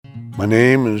My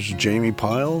name is Jamie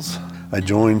Piles. I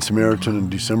joined Samaritan in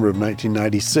December of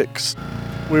 1996.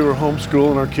 We were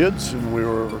homeschooling our kids, and we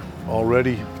were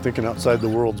already thinking outside the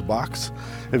world's box,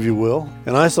 if you will.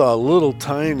 And I saw a little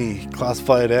tiny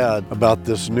classified ad about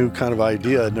this new kind of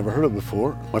idea I'd never heard of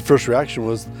before. My first reaction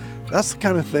was, that's the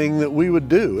kind of thing that we would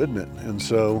do, isn't it? And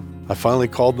so I finally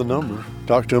called the number,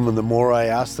 talked to them, and the more I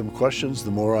asked them questions,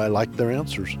 the more I liked their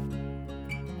answers.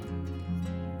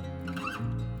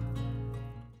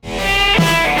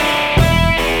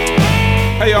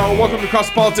 Hey y'all, welcome to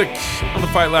CrossPolitic on the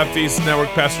Fight Laugh Feast Network.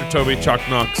 Pastor Toby Chuck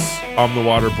Knox, I'm the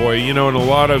water boy. You know, and a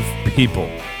lot of people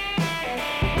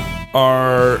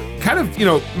are kind of,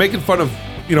 making fun of,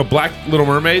 Black Little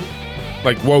Mermaid,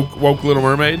 like woke Little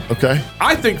Mermaid. Okay.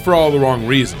 I think for all the wrong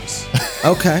reasons.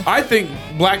 Okay. I think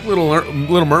Black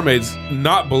Little Mermaid's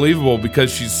not believable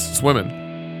because she's swimming.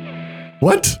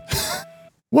 What?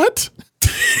 What?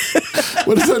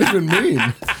 What does that even mean?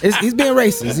 He's being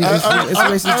racist. It's a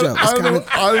racist joke. I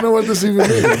don't know what this even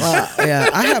means. Yeah,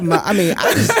 I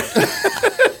just,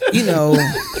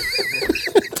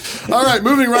 All right,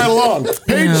 moving right along.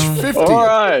 Page 50. All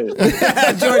right.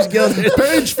 George Gilder.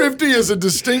 Page 50 is a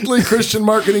distinctly Christian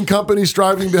marketing company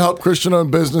striving to help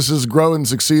Christian-owned businesses grow and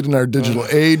succeed in our digital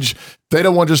age. They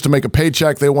don't want just to make a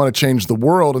paycheck. They want to change the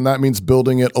world, and that means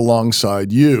building it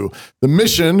alongside you. The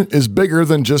mission is bigger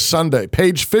than just Sunday.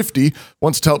 Page 50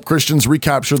 wants to help Christians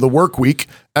recapture the work week,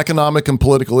 economic and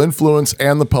political influence,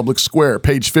 and the public square.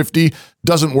 Page 50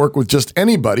 doesn't work with just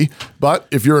anybody, but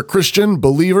if you're a Christian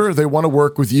believer, they want to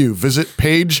work with you. Visit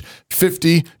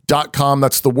page50.com.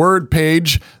 That's the word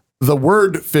page, the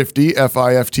word 50,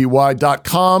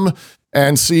 FIFTY.com,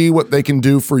 and see what they can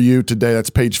do for you today. That's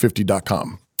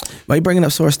page50.com. Why are you bringing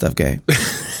up sore stuff, Gabe? There's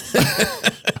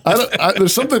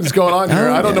something that's going on here.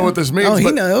 I don't know what this means.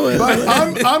 But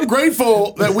I'm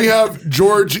grateful that we have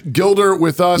George Gilder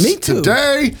with us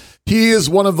today. He is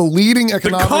one of the leading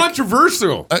economic... The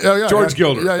controversial George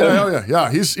Gilder.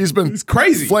 Yeah. He's been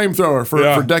crazy flamethrower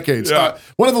for decades. Yeah.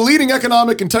 One of the leading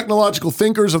economic and technological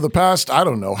thinkers of the past, I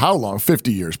don't know how long,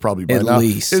 50 years probably by now. At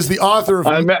least. Is the author of...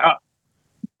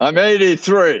 I'm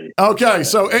 83. Okay,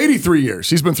 so 83 years.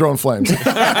 He's been throwing flames. Straight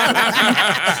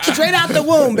out the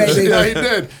womb, baby. Yeah, he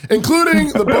did. Including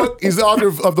the book. He's the author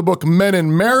of the book Men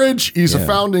in Marriage. He's a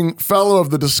founding fellow of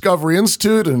the Discovery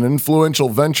Institute, an influential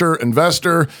venture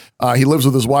investor. He lives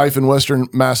with his wife in Western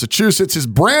Massachusetts. His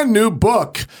brand new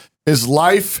book is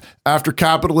Life After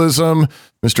Capitalism.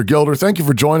 Mr. Gilder, thank you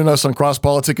for joining us on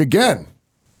CrossPolitic again.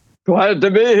 Glad to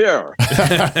be here.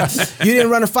 You didn't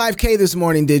run a 5K this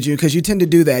morning, did you? Because you tend to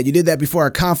do that. You did that before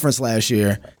our conference last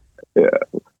year. Yeah.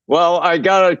 Well, I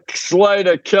got a slight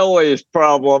Achilles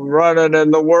problem running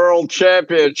in the World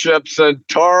Championships in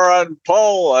Torun,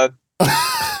 Poland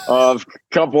a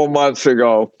couple months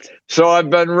ago. So I've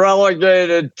been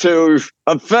relegated to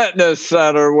a fitness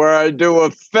center where I do a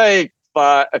fake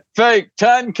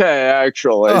 10K,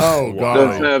 actually,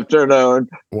 this afternoon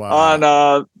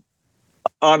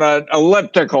on an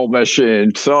elliptical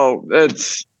machine. So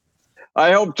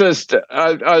I hope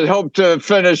to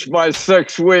finish my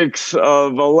 6 weeks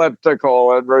of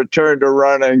elliptical and return to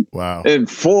running in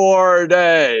 4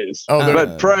 days.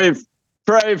 But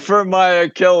pray for my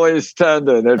Achilles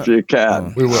tendon if you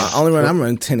can. We will. Only when I'm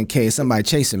running 10K is somebody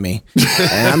chasing me,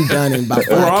 and I'm done in about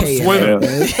 5K. Or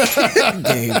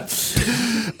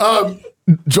I'm swimming.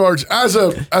 George, as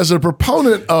a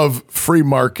proponent of free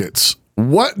markets,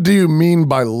 what do you mean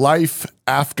by life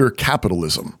after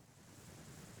capitalism?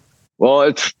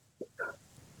 Well,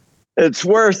 it's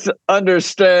worth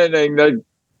understanding that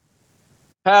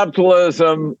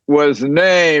capitalism was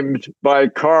named by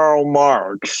Karl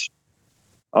Marx.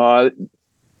 And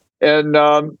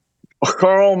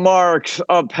Karl Marx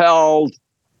upheld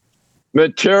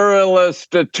materialist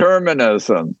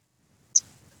determinism.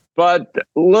 But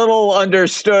little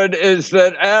understood is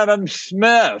that Adam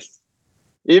Smith,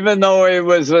 even though he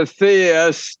was a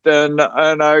theist and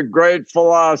a great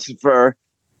philosopher,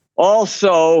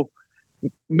 also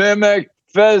mimicked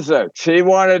physics. He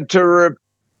wanted to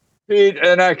repeat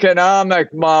an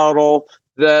economic model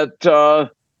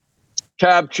that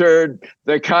captured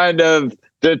the kind of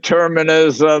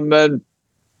determinism and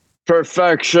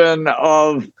perfection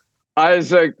of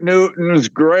Isaac Newton's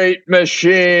great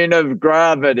machine of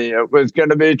gravity. It was going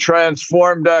to be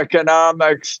transformed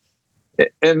economics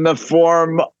in the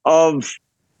form of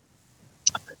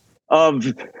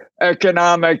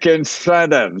economic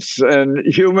incentives, and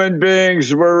human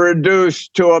beings were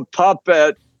reduced to a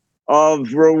puppet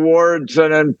of rewards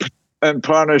and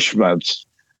punishments.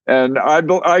 And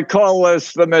I call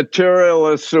this the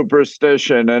materialist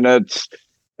superstition, and it's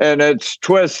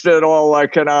twisted all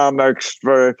economics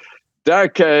for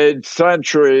decades,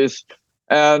 centuries,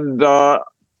 and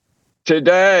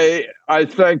today I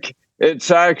think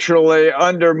it's actually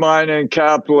undermining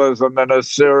capitalism in a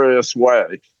serious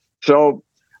way. So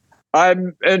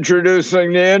I'm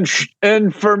introducing the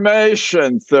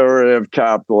information theory of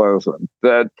capitalism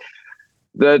that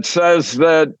says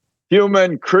that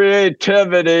human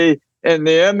creativity in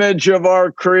the image of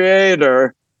our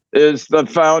creator is the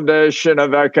foundation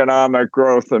of economic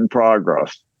growth and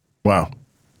progress. Wow.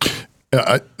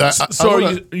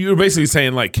 You're basically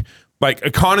saying like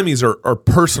economies are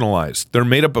personalized. They're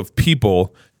made up of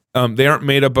people. They aren't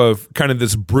made up of kind of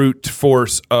this brute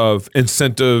force of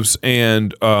incentives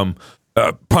and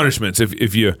punishments.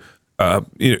 If you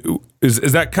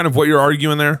is that kind of what you're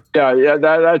arguing there? Yeah,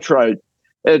 that's right.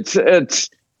 It's.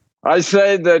 I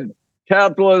say that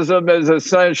capitalism is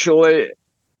essentially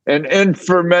an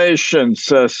information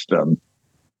system,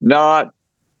 not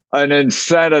an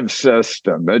incentive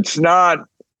system. It's not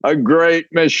a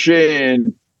great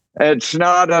machine. It's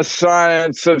not a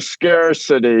science of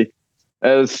scarcity.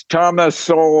 As Thomas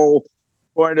Sowell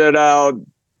pointed out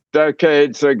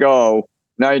decades ago,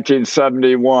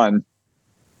 1971,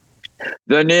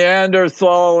 the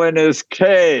Neanderthal in his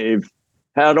cave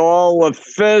had all the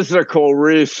physical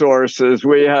resources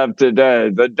we have today.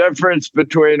 The difference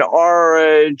between our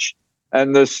age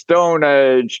and the Stone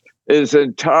Age is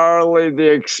entirely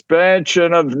the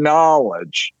expansion of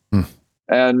knowledge.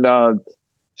 And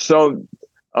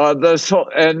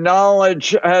and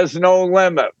knowledge has no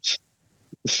limits.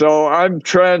 So I'm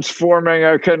transforming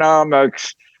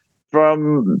economics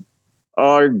from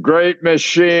a great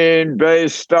machine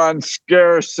based on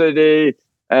scarcity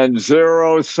and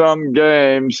zero-sum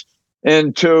games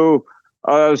into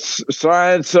a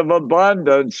science of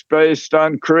abundance based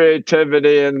on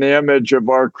creativity in the image of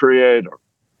our creator.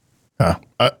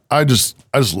 I just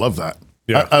love that.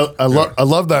 Yeah. I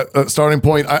love that starting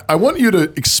point. I want you to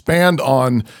expand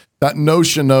on that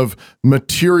notion of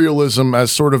materialism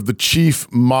as sort of the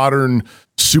chief modern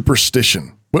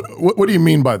superstition. What do you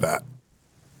mean by that?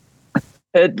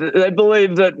 They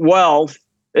believe that wealth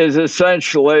is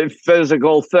essentially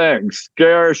physical things,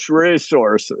 scarce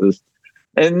resources.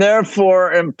 And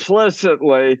therefore,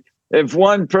 implicitly, if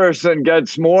one person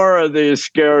gets more of these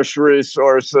scarce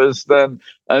resources than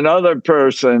another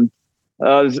person,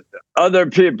 other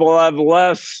people have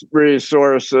less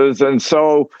resources. And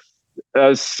so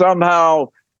somehow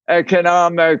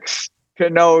economics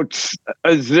connotes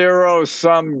a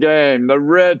zero-sum game. The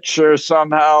rich are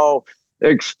somehow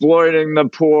exploiting the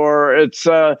poor. It's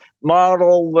a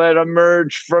model that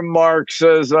emerged from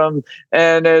Marxism,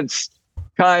 and it's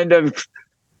kind of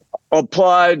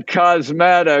applied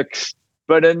cosmetics,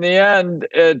 but in the end,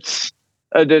 it's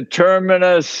a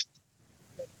determinist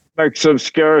mix of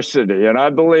scarcity. And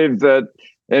I believe that,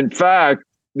 in fact,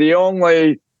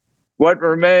 what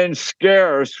remains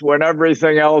scarce when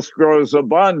everything else grows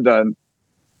abundant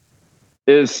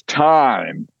is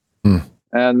time.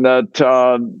 And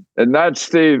that's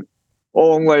the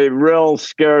only real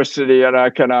scarcity in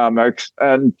economics.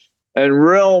 And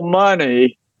real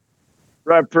money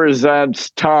represents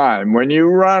time. When you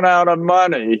run out of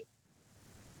money,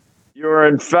 you're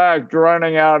in fact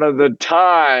running out of the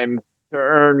time to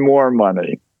earn more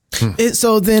money.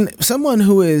 So then someone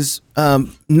who is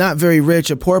not very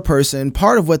rich, a poor person,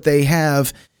 part of what they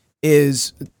have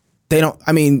is they don't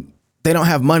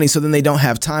have money, so then they don't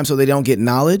have time, so they don't get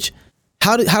knowledge.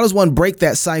 How does one break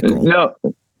that cycle? No.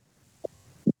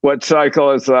 What cycle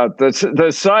is that?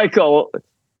 The cycle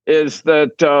is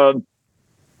that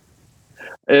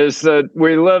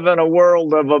we live in a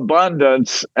world of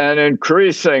abundance and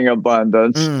increasing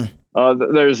abundance.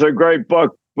 There's a great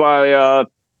book by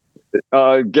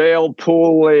Gail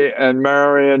Pooley and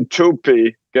Marion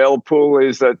Tupy. Gail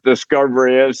Pooley's at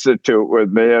Discovery Institute with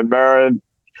me, and Marion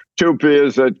Tupy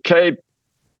is at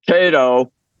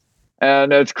Cato.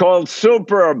 And it's called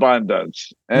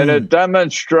superabundance. And it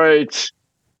demonstrates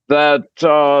that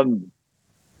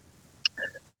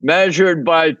measured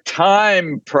by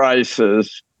time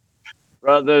prices,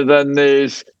 rather than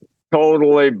these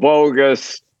totally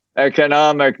bogus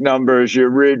economic numbers you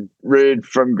read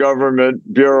from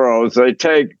government bureaus, they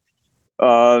take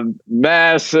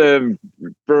massive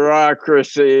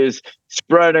bureaucracies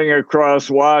spreading across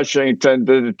Washington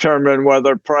to determine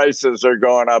whether prices are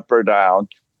going up or down.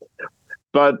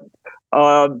 But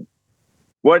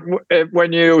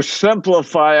when you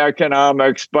simplify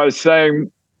economics by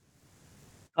saying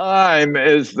time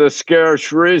is the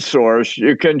scarce resource,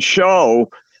 you can show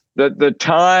that the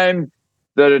time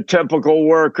that a typical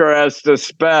worker has to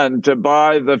spend to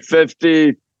buy the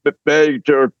 50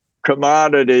 major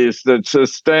commodities that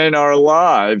sustain our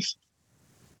lives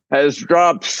has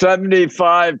dropped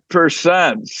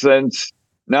 75% since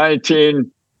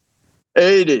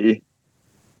 1980,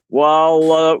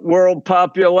 while world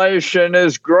population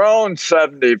has grown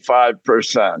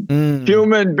 75%.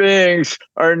 Human beings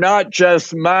are not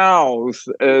just mouths,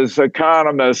 as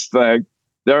economists think,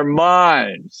 they're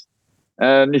minds.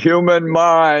 And human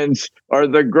minds are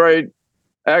the great,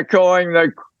 echoing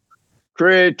the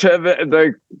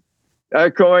creativity,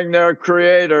 echoing their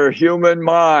creator. Human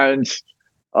minds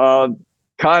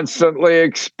constantly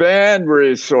expand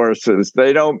resources.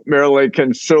 They don't merely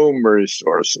consume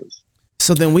resources.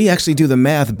 So then we actually do the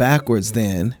math backwards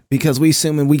then, because we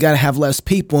assume we got to have less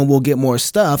people and we'll get more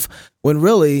stuff, when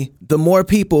really the more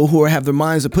people who have their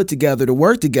minds put together to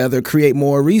work together create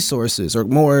more resources, or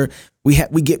more we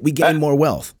gain more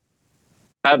wealth.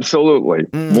 Absolutely.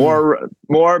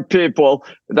 More people.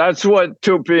 That's what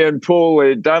Tupi and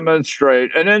Pooley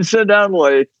demonstrate. And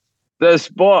incidentally, this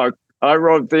book, I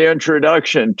wrote the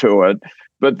introduction to it,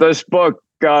 but this book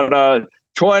got a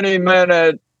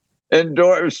 20-minute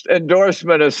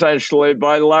endorsement essentially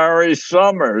by Larry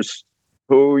Summers,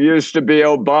 who used to be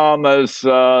Obama's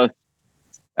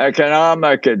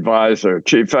economic advisor,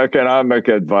 chief economic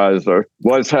advisor,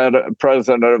 was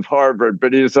president of Harvard,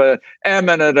 but he's an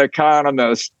eminent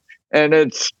economist. And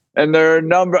there are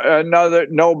another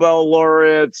Nobel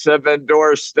laureates have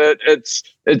endorsed it.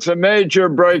 It's a major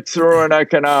breakthrough in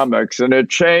economics, and it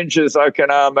changes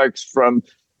economics from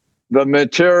the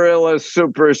materialist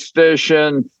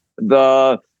superstition.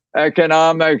 The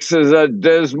economics is a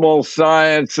dismal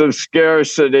science of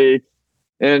scarcity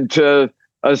into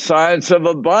a science of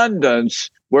abundance,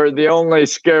 where the only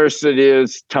scarcity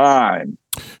is time.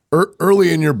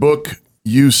 Early in your book,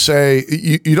 you say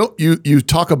you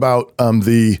talk about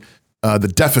the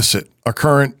deficit, our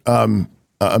current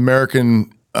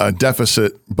American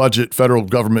deficit, budget, federal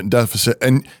government deficit,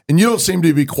 and you don't seem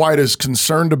to be quite as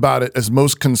concerned about it as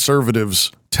most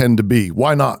conservatives tend to be.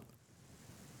 Why not?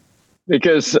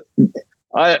 Because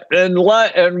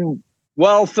in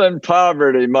Wealth and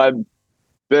Poverty, my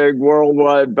big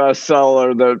worldwide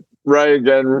bestseller that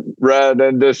Reagan read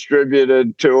and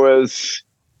distributed to his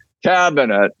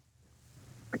cabinet,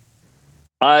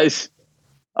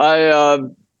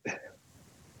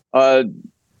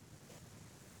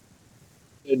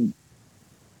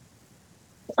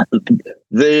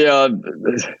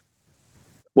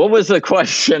 what was the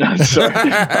question? I'm sorry.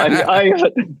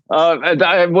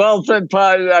 Wealth and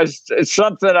Poverty. It's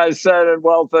something I said in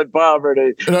Wealth and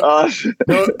Poverty. What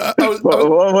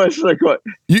was the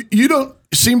question? You don't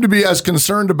seem to be as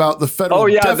concerned about the federal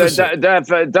deficit.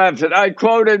 The deficit. I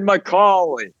quoted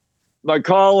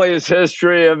Macaulay's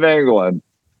History of England,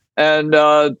 and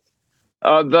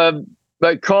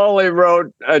Macaulay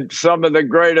wrote some of the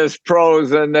greatest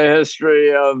prose in the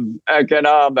history of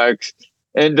economics,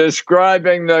 in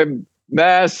describing the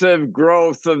massive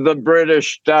growth of the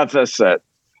British deficit,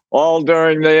 all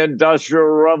during the Industrial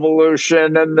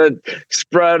Revolution and the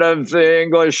spread of the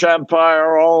English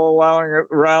Empire all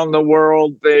around the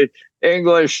world. The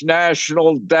English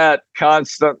national debt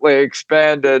constantly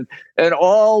expanded, and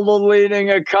all the leading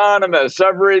economists,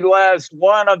 every last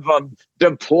one of them,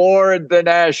 deplored the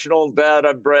national debt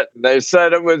of Britain. They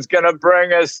said it was going to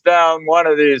bring us down one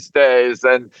of these days,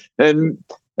 and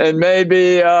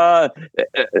maybe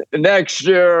next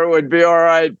year it would be all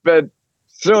right, but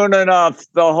soon enough,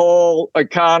 the whole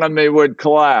economy would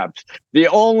collapse. The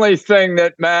only thing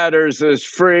that matters is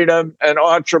freedom and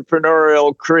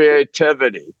entrepreneurial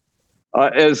creativity.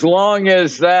 As long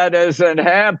as that isn't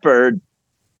hampered,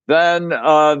 then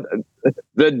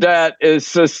the debt is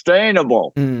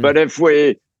sustainable. But if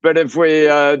we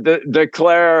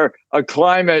declare a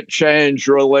climate change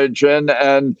religion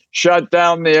and shut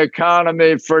down the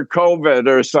economy for COVID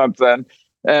or something,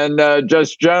 and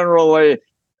just generally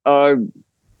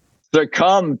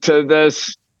succumb to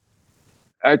this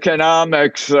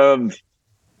economics of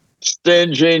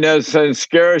stinginess and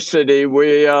scarcity,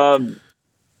 we are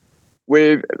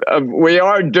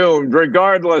doomed,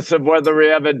 regardless of whether we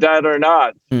have a debt or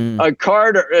not.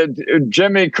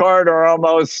 Jimmy Carter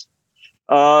almost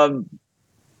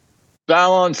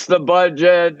balanced the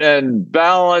budget and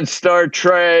balanced our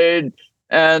trade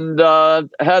and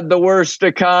had the worst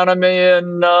economy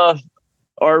in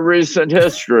our recent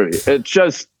history.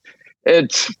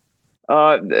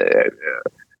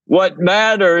 What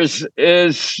matters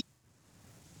is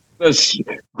this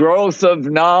growth of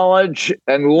knowledge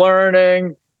and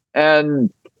learning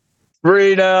and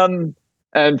freedom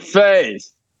and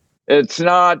faith. It's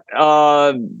not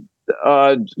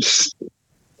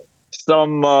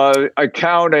some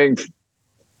accounting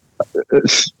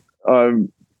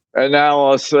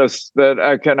analysis that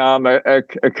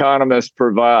economists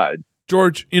provide.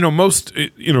 George, most,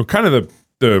 kind of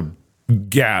the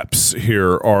gaps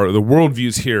here are the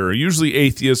worldviews here are usually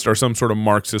atheists or some sort of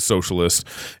Marxist socialist,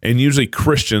 and usually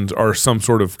Christians are some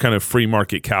sort of kind of free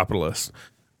market capitalist.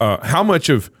 How much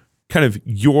of kind of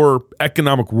your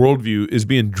economic worldview is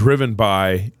being driven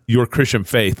by your Christian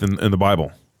faith in the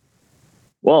Bible?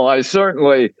 Well, I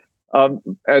certainly,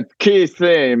 a key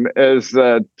theme is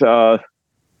that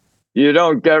you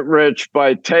don't get rich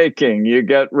by taking, you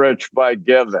get rich by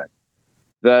giving.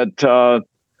 That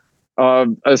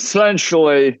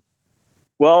essentially,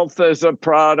 wealth is a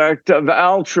product of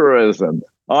altruism.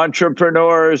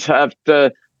 Entrepreneurs have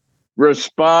to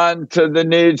respond to the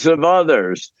needs of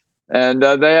others, and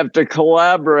they have to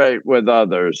collaborate with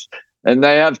others, and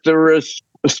they have to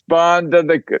respond to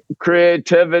the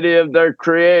creativity of their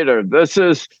creator. This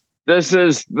is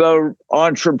the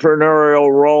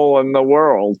entrepreneurial role in the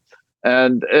world,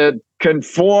 and it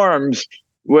conforms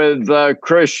with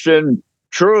Christian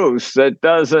truths. It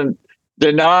doesn't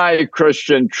deny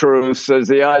Christian truths as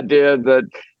the idea that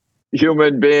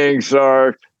human beings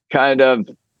are kind of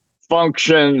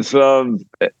functions of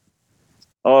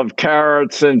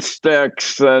carrots and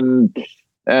sticks and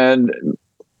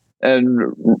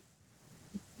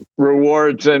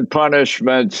rewards and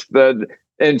punishments, that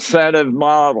incentive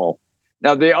model.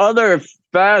 Now, the other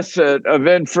facet of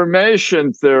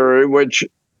information theory,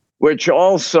 which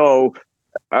also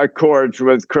accords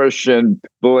with Christian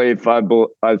belief, I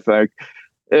think,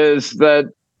 is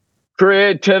that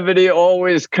creativity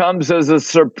always comes as a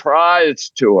surprise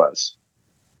to us.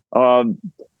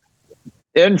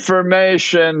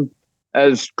 Information,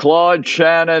 as Claude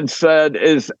Shannon said,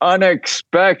 is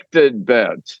unexpected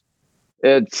bits.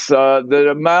 It's the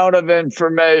amount of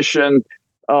information.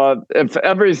 If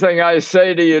everything I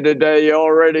say to you today you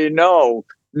already know,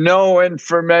 no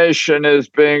information is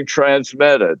being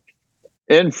transmitted.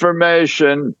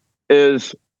 Information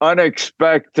is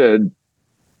unexpected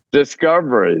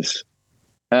discoveries,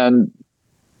 and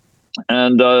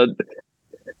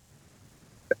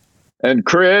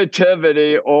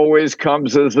creativity always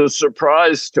comes as a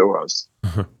surprise to us.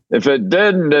 If it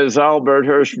didn't, as Albert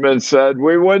Hirschman said,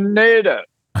 we wouldn't need it.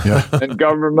 Yeah. And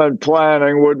government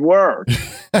planning would work.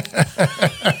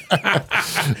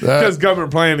 Because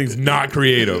government planning is not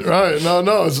creative. Right. No,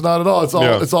 it's not at all.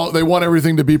 It's all, they want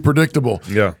everything to be predictable.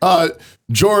 Yeah.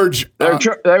 George. They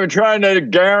were trying to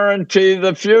guarantee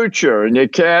the future, and you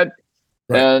can't.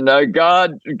 Right. And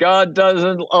God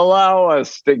doesn't allow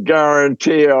us to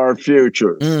guarantee our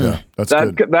futures. Yeah,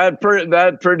 good.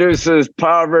 That produces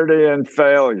poverty and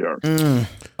failure.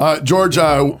 George,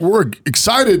 we're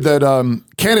excited that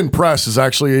Canon Press is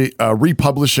actually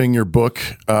republishing your book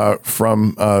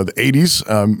from the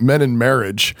 80s, Men in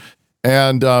Marriage.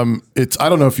 And it's, I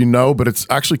don't know if you know, but it's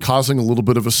actually causing a little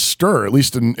bit of a stir, at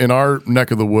least in our neck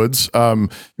of the woods.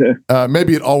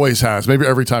 Maybe it always has. Maybe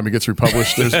every time it gets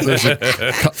republished, there's a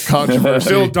controversy.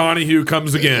 Phil Donahue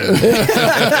comes again.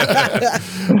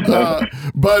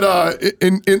 But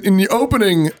in the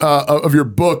opening of your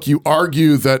book, you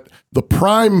argue that the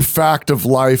prime fact of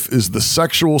life is the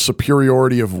sexual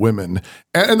superiority of women,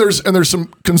 and there's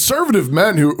some conservative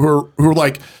men who are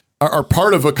like, are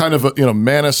part of a kind of a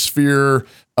manosphere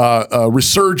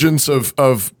resurgence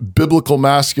of biblical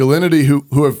masculinity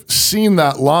who have seen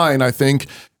that line, I think,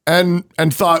 and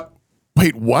thought,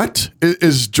 wait, what?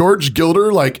 Is George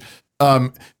Gilder like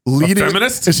leading? A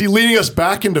feminist? Is he leading us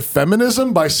back into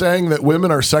feminism by saying that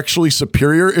women are sexually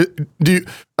superior?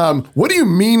 What do you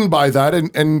mean by that?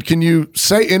 And can you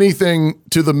say anything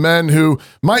to the men who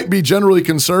might be generally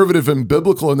conservative and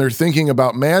biblical in their thinking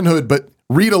about manhood, but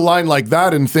read a line like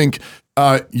that and think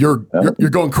you're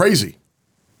going crazy?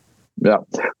 Yeah.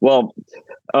 Well,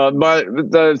 a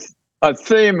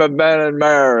theme of Men in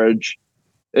Marriage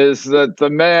is that the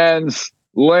man's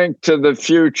link to the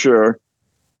future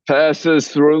passes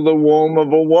through the womb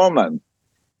of a woman.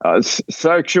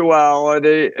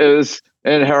 Sexuality is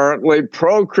inherently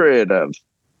procreative,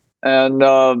 and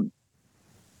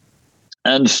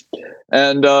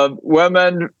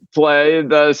women play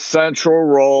the central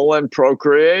role in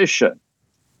procreation.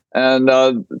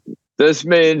 And this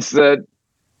means that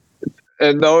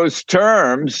in those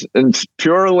terms, in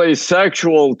purely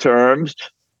sexual terms,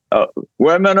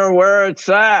 women are where it's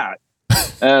at.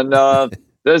 And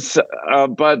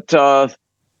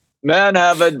men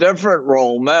have a different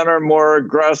role. Men are more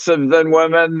aggressive than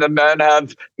women. The men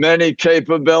have many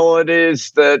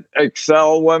capabilities that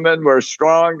excel women. We're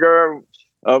stronger.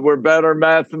 We're better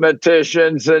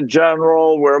mathematicians in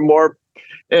general. We're more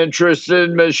interested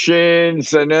in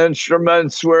machines and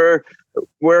instruments. We're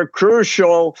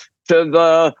crucial to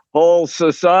the whole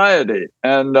society.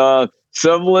 And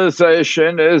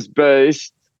civilization is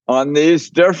based on these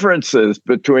differences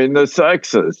between the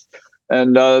sexes.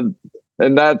 And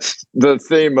that's the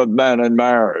theme of Men and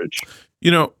Marriage.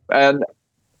 And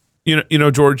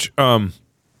George,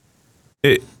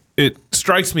 it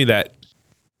strikes me that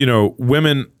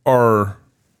women are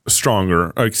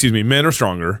stronger. Men are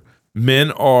stronger.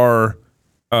 Men are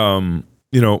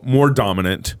more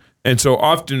dominant, and so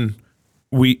often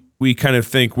we kind of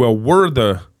think, well, we're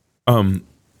the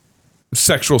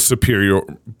sexual superior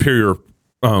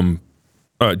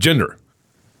gender.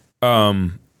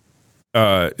 Trying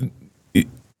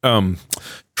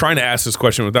to ask this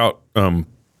question without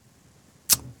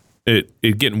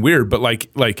it getting weird, but like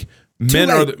men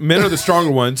are the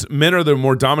stronger ones, men are the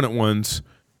more dominant ones.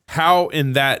 How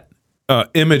in that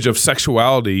image of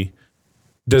sexuality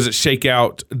does it shake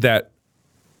out that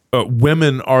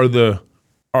women are the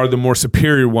more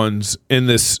superior ones in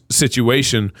this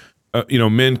situation?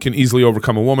 Men can easily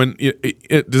overcome a woman.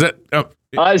 Does that? You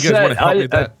guys want to help me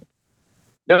with that?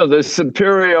 No, the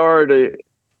superiority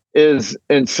is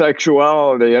in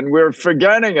sexuality, and we're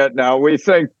forgetting it now. We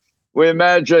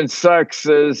imagine sex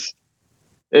is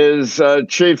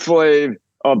chiefly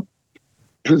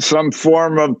some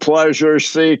form of pleasure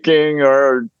seeking,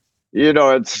 or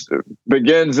it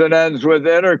begins and ends with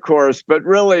intercourse. But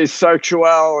really,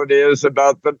 sexuality is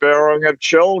about the bearing of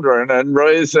children and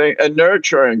raising and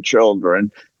nurturing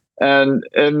children. And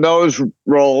in those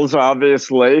roles,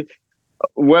 obviously,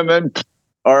 women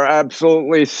are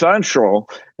absolutely central.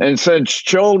 And since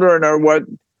children are what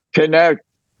connect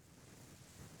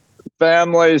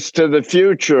families to the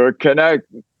future, connect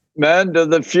men to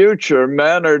the future,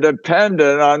 men are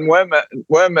dependent on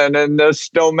women in this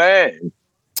domain.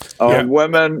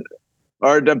 Women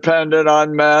are dependent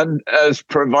on men as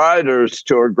providers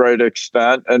to a great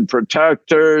extent, and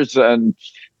protectors, and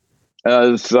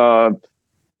as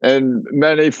and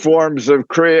many forms of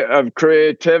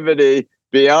creativity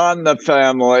beyond the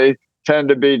family tend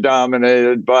to be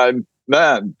dominated by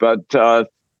men. But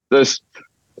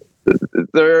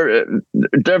there are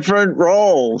different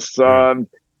roles.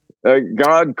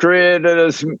 God created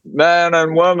us man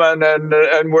and woman,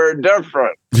 and we're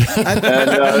different.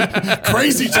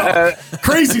 Crazy talk.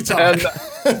 Crazy talk.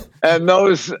 And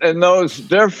those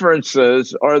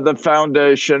differences are the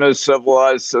foundation of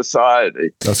civilized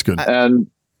society. That's good. And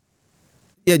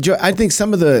yeah, Joe, I think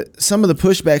some of the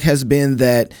pushback has been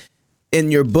that in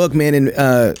your book, Man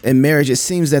and Marriage, it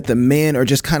seems that the men are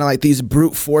just kind of like these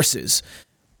brute forces,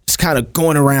 just kind of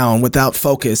going around without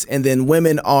focus, and then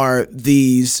women are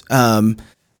these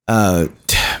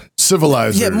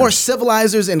civilizers. Yeah, more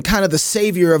civilizers and kind of the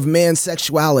savior of man's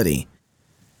sexuality.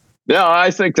 Yeah, I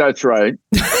think that's right.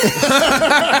 Well,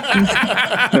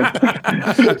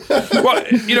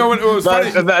 it was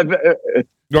funny.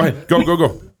 Go ahead.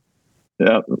 Go.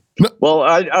 Yeah. Well,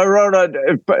 I wrote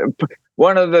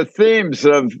one of the themes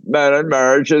of Men and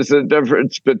Marriage is the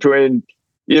difference between,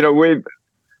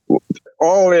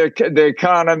 all the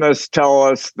economists tell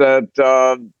us that,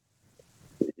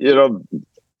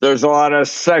 there's a lot of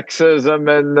sexism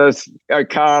in this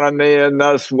economy, and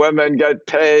thus women get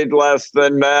paid less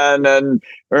than men and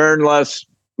earn less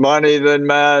money than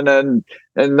men, and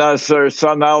thus are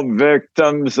somehow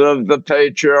victims of the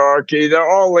patriarchy. There are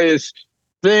all these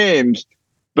themes,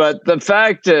 but the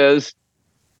fact is,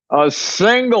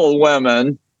 single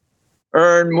women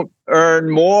earn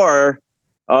more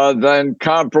than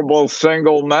comparable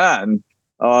single men,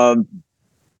 and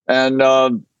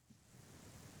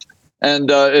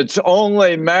it's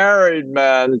only married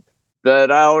men that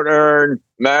out-earn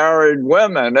married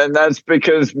women, and that's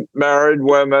because married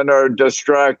women are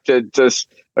distracted to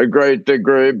a great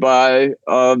degree by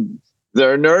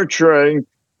their nurturing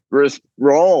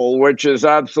role, which is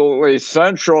absolutely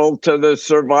central to the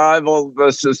survival of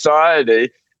the society,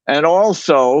 and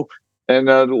also, in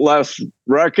a less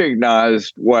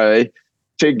recognized way,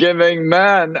 to giving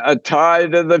men a tie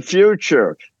to the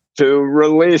future, to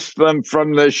release them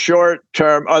from the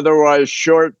otherwise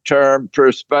short-term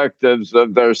perspectives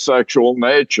of their sexual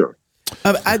nature.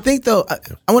 I think, though,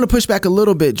 I want to push back a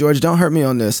little bit, George. Don't hurt me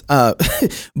on this.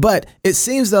 But it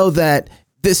seems, though, that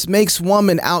this makes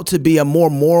woman out to be a more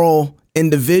moral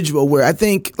individual, where I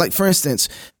think, like, for instance,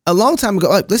 a long time ago,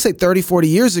 like, let's say 30, 40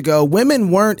 years ago,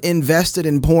 women weren't invested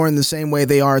in porn the same way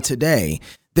they are today.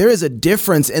 There is a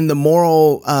difference in the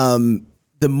moral ground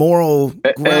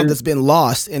that's been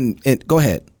lost. And go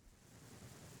ahead.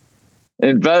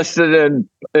 Invested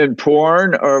in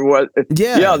porn, or what?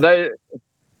 Yeah. They.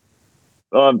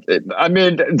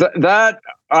 That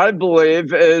I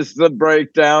believe, is the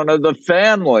breakdown of the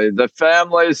family. The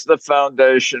family is the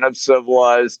foundation of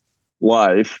civilized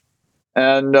life,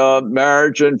 and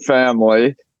marriage and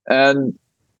family, and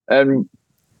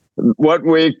what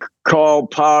we call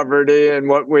poverty and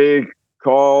what we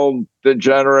call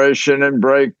degeneration and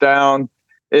breakdown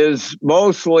is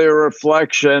mostly a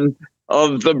reflection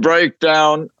of the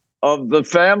breakdown of the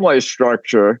family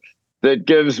structure that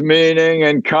gives meaning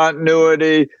and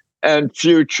continuity and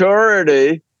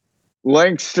futurity,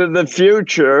 links to the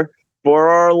future for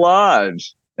our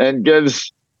lives, and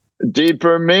gives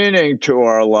deeper meaning to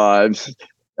our lives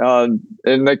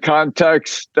in the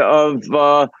context of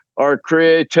our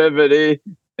creativity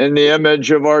in the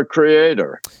image of our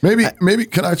Creator. Maybe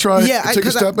can I try? Yeah, take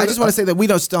a step I just want to say that we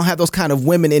don't have those kind of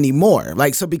women anymore.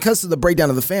 Like, so because of the breakdown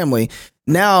of the family,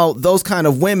 now those kind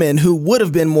of women who would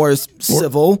have been more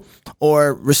civil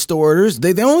or restorators,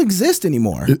 they don't exist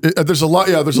anymore. There's a lot.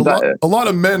 Yeah, there's a lot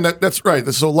of men. That's right.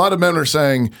 So a lot of men are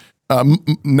saying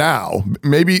now,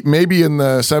 maybe in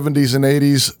the 70s and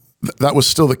 80s that was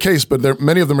still the case, but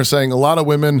many of them are saying a lot of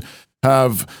women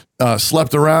have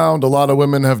slept around. A lot of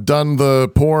women have done the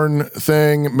porn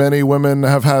thing. Many women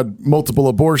have had multiple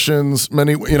abortions.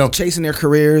 Many, chasing their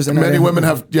careers. And many women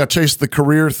have chased the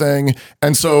career thing.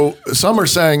 And so some are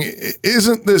saying,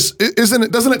 doesn't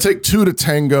it take two to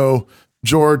tango,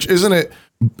 George?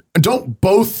 Don't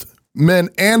both men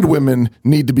and women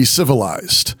need to be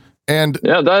civilized? And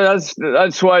yeah,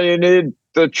 that's why you need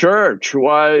the church.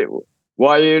 Why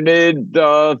you need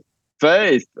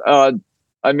faith.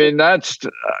 I mean, that's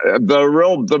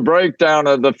the breakdown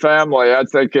of the family, I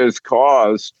think, is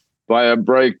caused by a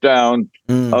breakdown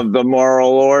of the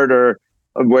moral order,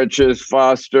 which is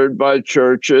fostered by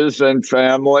churches and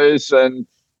families and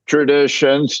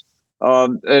traditions.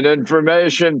 In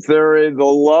information theory, the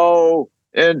low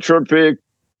entropy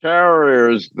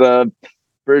carriers, the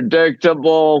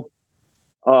predictable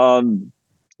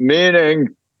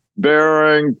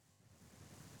meaning-bearing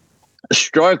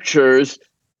structures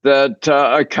that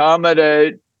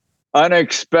accommodate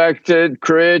unexpected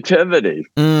creativity.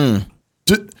 Do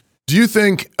you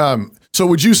think, so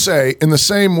would you say in the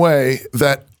same way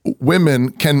that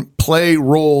women can play a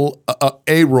role,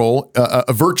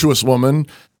 a virtuous woman,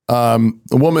 a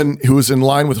woman who is in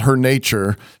line with her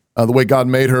nature, the way God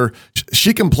made her,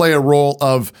 she can play a role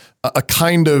of a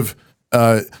kind of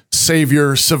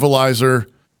savior, civilizer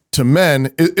to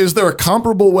men? Is there a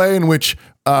comparable way in which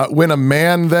when a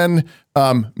man then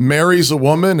marries a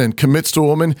woman and commits to a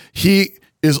woman, he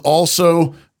is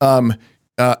also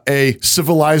a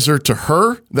civilizer to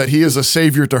her, that he is a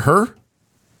savior to her?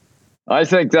 I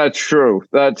think that's true.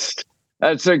 That's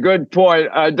a good point.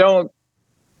 I don't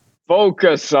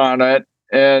focus on it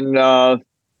in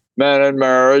Men and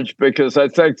Marriage because I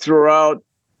think throughout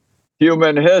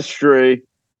human history,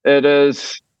 it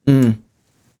is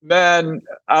men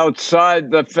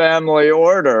outside the family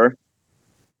order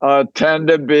tend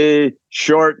to be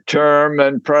short-term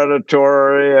and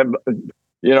predatory. And,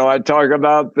 I talk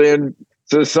about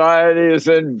society is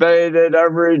invaded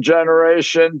every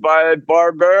generation by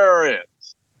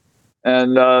barbarians.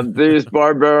 And these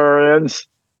barbarians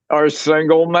are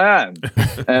single men.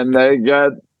 And they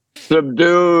get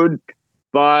subdued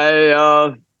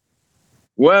by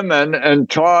women and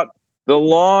taught the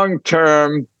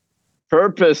long-term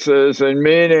purposes and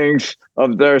meanings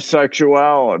of their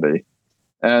sexuality.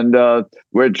 And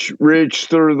which reach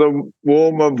through the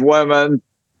womb of women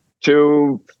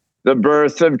to the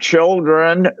birth of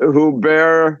children who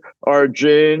bear our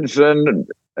genes and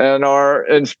our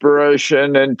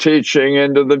inspiration and teaching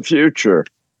into the future.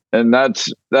 And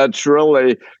that's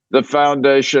really the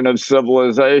foundation of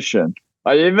civilization.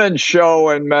 I even show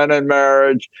in Men and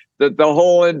Marriage that the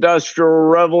whole Industrial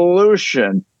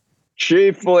Revolution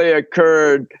chiefly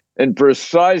occurred in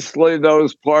precisely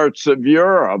those parts of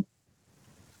Europe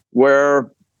where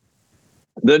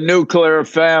the nuclear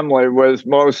family was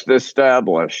most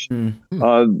established. And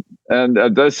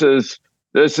this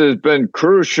has been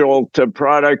crucial to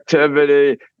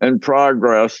productivity and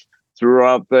progress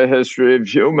throughout the history of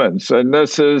humans. And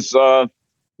this is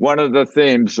one of the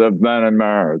themes of Men and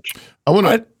Marriage.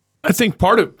 I think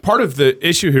part of the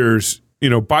issue here is,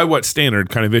 by what standard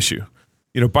kind of issue.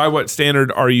 By what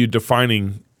standard are you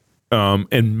defining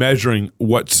and measuring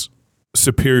what's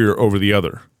superior over the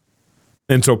other?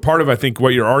 And so part of, I think,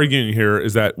 what you're arguing here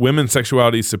is that women's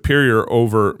sexuality is superior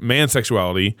over man's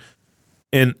sexuality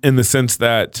in the sense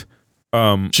that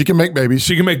she can make babies.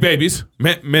 She can make babies.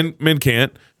 Men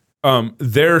can't.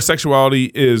 Their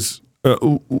sexuality is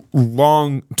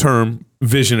long-term,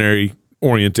 visionary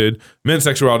oriented. Men's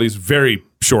sexuality is very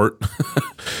short,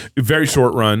 very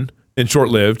short run and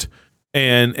short-lived.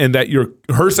 and that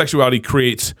her sexuality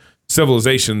creates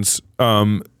civilizations.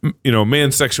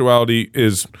 Man's sexuality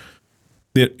is,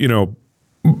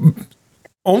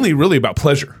 only really about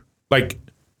pleasure. Like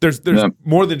there's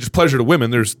more than just pleasure to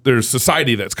women. There's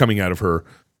society that's coming out of her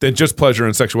than just pleasure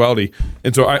and sexuality.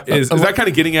 And so is that kind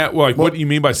of getting at what do you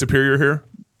mean by superior here?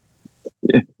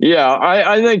 Yeah,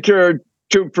 I think you're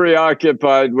too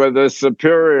preoccupied with the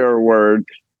superior word.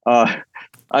 I'm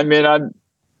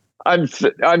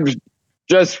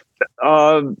just.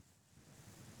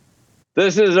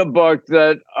 This is a book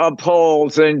that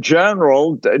upholds, in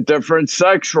general, different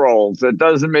sex roles. It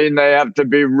doesn't mean they have to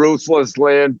be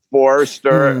ruthlessly enforced,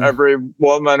 or every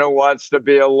woman who wants to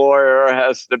be a lawyer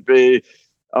has to be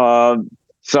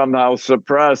somehow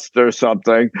suppressed or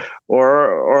something,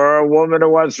 or a woman who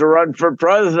wants to run for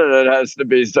president has to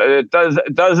be. It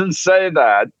doesn't say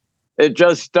that. It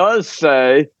just does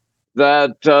say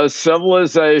that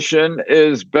civilization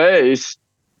is based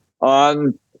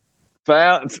on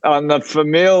the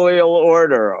familial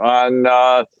order,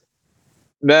 on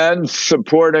men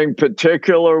supporting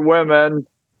particular women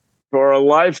for a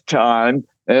lifetime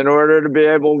in order to be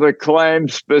able to claim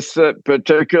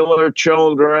particular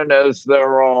children as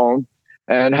their own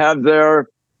and have their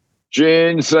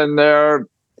genes and their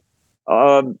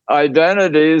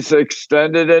identities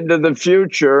extended into the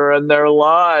future and their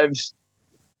lives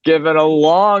given a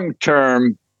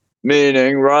long-term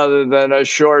meaning rather than a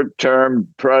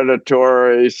short-term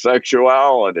predatory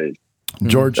sexuality.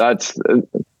 George,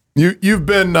 you've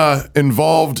been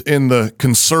involved in the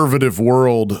conservative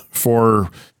world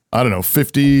for, I don't know,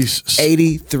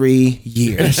 83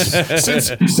 years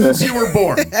since you were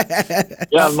born.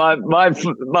 Yeah,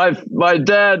 my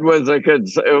dad was a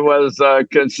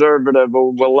conservative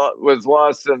who was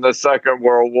lost in the Second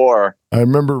World War. I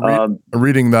remember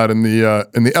reading that in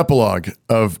the epilogue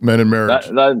of Men in Marriage.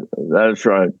 That's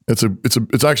right.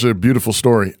 It's actually a beautiful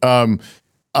story.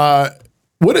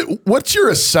 What's your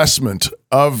assessment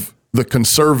of the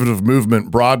conservative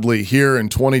movement broadly here in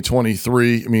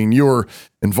 2023? I mean, you were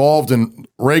involved in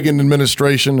Reagan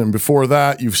administration, and before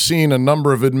that, you've seen a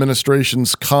number of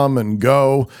administrations come and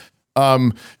go.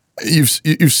 You've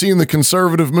seen the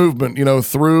conservative movement,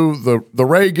 through the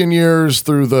Reagan years,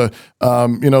 through the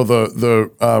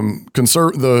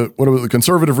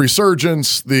conservative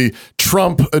resurgence, the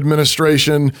Trump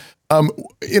administration. As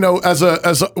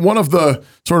one of the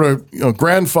sort of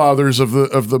grandfathers of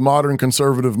the modern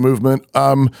conservative movement,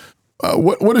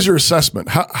 what is your assessment?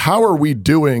 How are we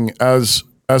doing as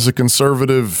a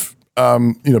conservative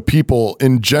people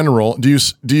in general?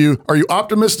 Are you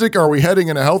optimistic? Are we heading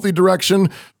in a healthy direction,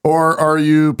 or are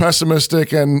you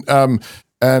pessimistic and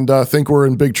think we're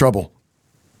in big trouble?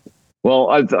 Well,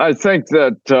 I think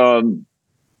that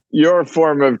your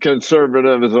form of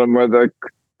conservatism with a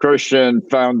Christian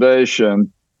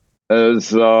foundation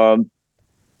is, I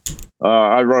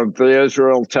wrote the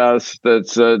Israel Test.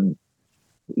 It's a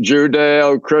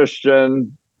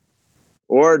Judeo-Christian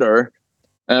order,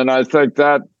 and I think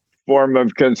that form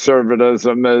of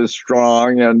conservatism is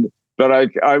strong. But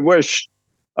I wish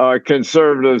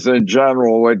conservatives in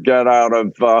general would get out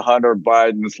of Hunter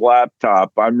Biden's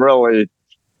laptop. I'm really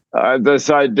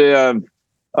this idea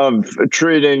of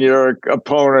treating your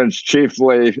opponents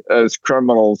chiefly as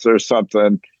criminals or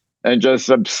something, and just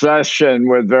obsession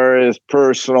with various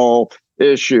personal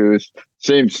issues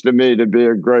seems to me to be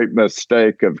a great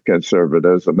mistake of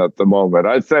conservatism at the moment.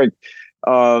 I think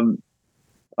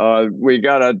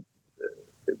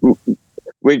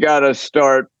we gotta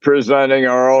start presenting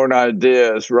our own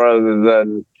ideas rather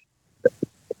than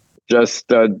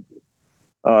just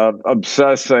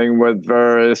obsessing with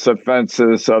various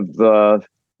offenses of the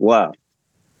left.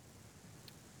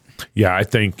 Yeah, I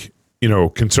think,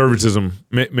 conservatism,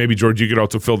 maybe George, you could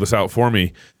also fill this out for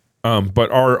me. But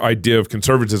our idea of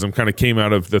conservatism kind of came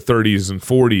out of the 30s and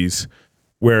 40s,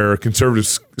 where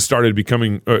conservatives started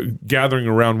becoming, gathering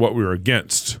around what we were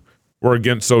against. We're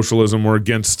against socialism. We're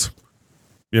against,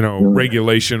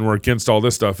 regulation. We're against all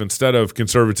this stuff. Instead of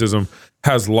conservatism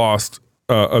has lost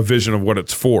a vision of what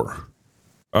it's for.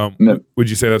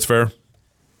 Would you say that's fair?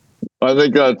 I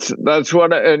think that's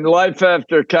what in life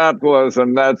after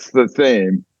capitalism. That's the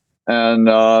theme, and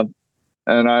I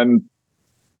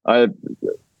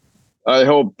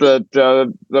hope that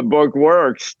the book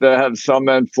works to have some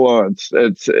influence.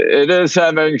 It is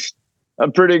having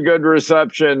a pretty good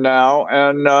reception now,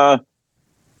 and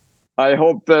I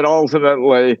hope that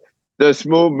ultimately this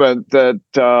movement that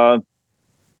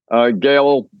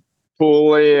Gail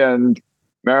Pooley and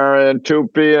Marian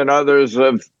Tupy and others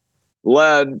have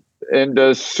led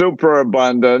into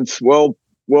superabundance will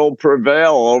will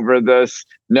prevail over this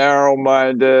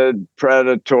narrow-minded,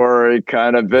 predatory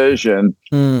kind of vision,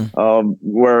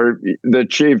 where the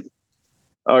chief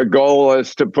goal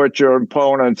is to put your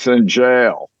opponents in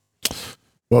jail.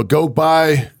 Well, go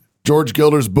buy George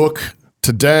Gilder's book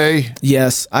today.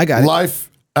 Yes, I got it. Life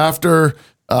After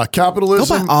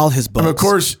Capitalism. Go buy all his books. And of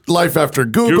course, Life After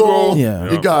Google.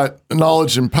 Yeah. You got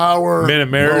Knowledge and Power. Men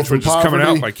and Marriage, Wealth and which is coming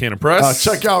Poverty. out by Canon Press.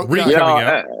 Check out. Coming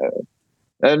out.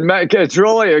 And it's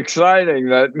really exciting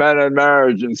that Men and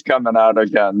Marriage is coming out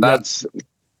again. That's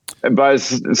my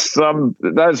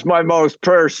most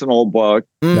personal book,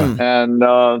 and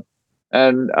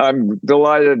I'm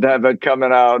delighted to have it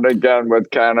coming out again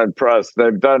with Canon Press.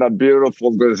 They've done a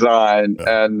beautiful design,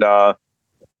 and I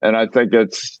think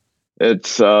it's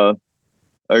a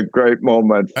great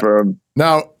moment for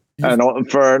now.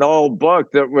 For an old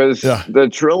book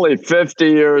that's really 50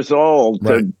 years old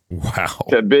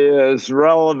to be as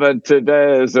relevant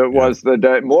today as it was the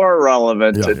day, more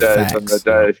relevant today than the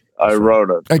day I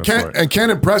wrote it. And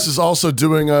Canon Press is also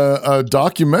doing a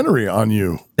documentary on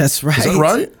you. That's right. Is that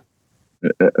right?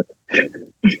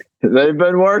 They've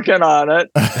been working on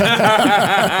it.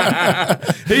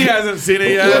 He hasn't seen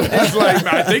it yet. He's like,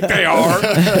 I think they are.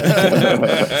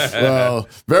 Well,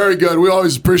 very good. We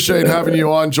always appreciate having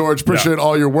you on, George. Appreciate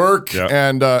all your work,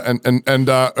 and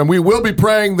we will be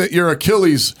praying that your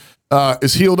Achilles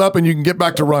is healed up and you can get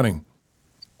back to running.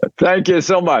 Thank you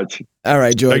so much. All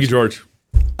right, George. Thank you, George.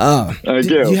 Thank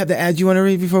you. Do you have the ad you want to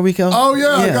read before we go? Oh, yeah.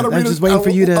 I got to read I'm just waiting for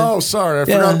you to. Oh, sorry. I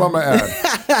forgot about my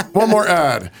ad. One more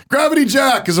ad. Gravity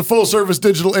Jack is a full-service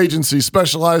digital agency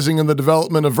specializing in the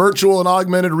development of virtual and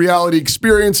augmented reality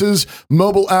experiences,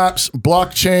 mobile apps,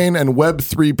 blockchain, and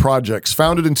Web3 projects.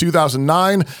 Founded in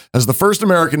 2009 as the first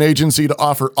American agency to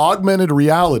offer augmented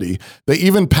reality, they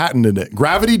even patented it.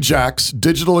 Gravity Jack's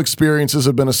digital experiences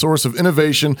have been a source of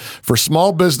innovation for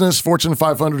small business, Fortune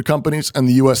 500 companies, and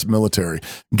the U.S. military.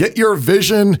 Get your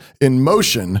vision in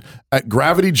motion at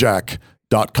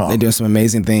gravityjack.com. They're doing some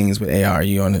amazing things with AR.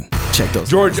 You want to check those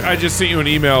George, I just sent you an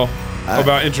email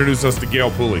about introducing us to Gail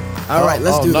Pooley. All right,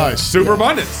 let's do that.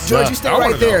 Superabundance. George, you stay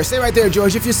right there. Stay right there,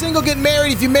 George. If you're single, get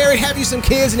married. If you're married, have you some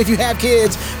kids. And if you have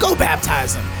kids, go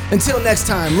baptize them. Until next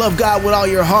time, love God with all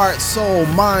your heart, soul,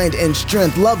 mind, and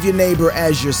strength. Love your neighbor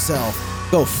as yourself.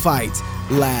 Go fight,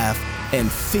 laugh, and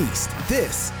feast.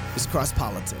 This is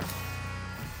CrossPolitic.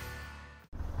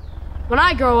 When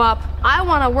I grow up, I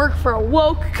want to work for a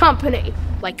woke company,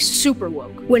 like super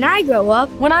woke. When I grow up,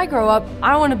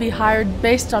 I want to be hired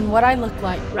based on what I look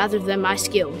like rather than my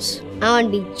skills. I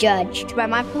want to be judged by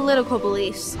my political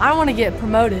beliefs. I want to get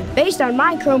promoted based on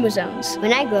my chromosomes.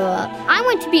 When I grow up, I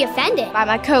want to be offended by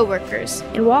my coworkers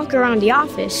and walk around the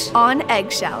office on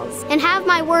eggshells and have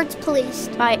my words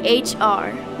policed by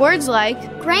HR. Words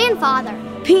like grandfather,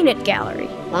 peanut gallery,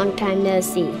 long time no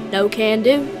see, no can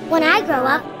do. When I grow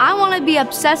up, I want to be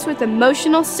obsessed with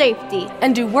emotional safety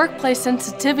and do workplace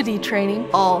sensitivity training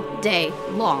all day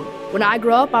long. When I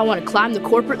grow up, I want to climb the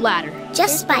corporate ladder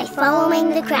just by following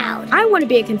the crowd. I want to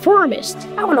be a conformist.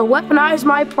 I want to weaponize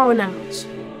my pronouns.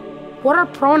 What are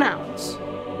pronouns?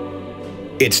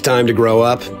 It's time to grow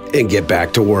up and get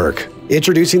back to work.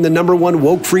 Introducing the #1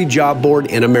 woke-free job board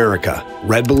in America,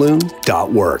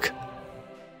 redballoon.work.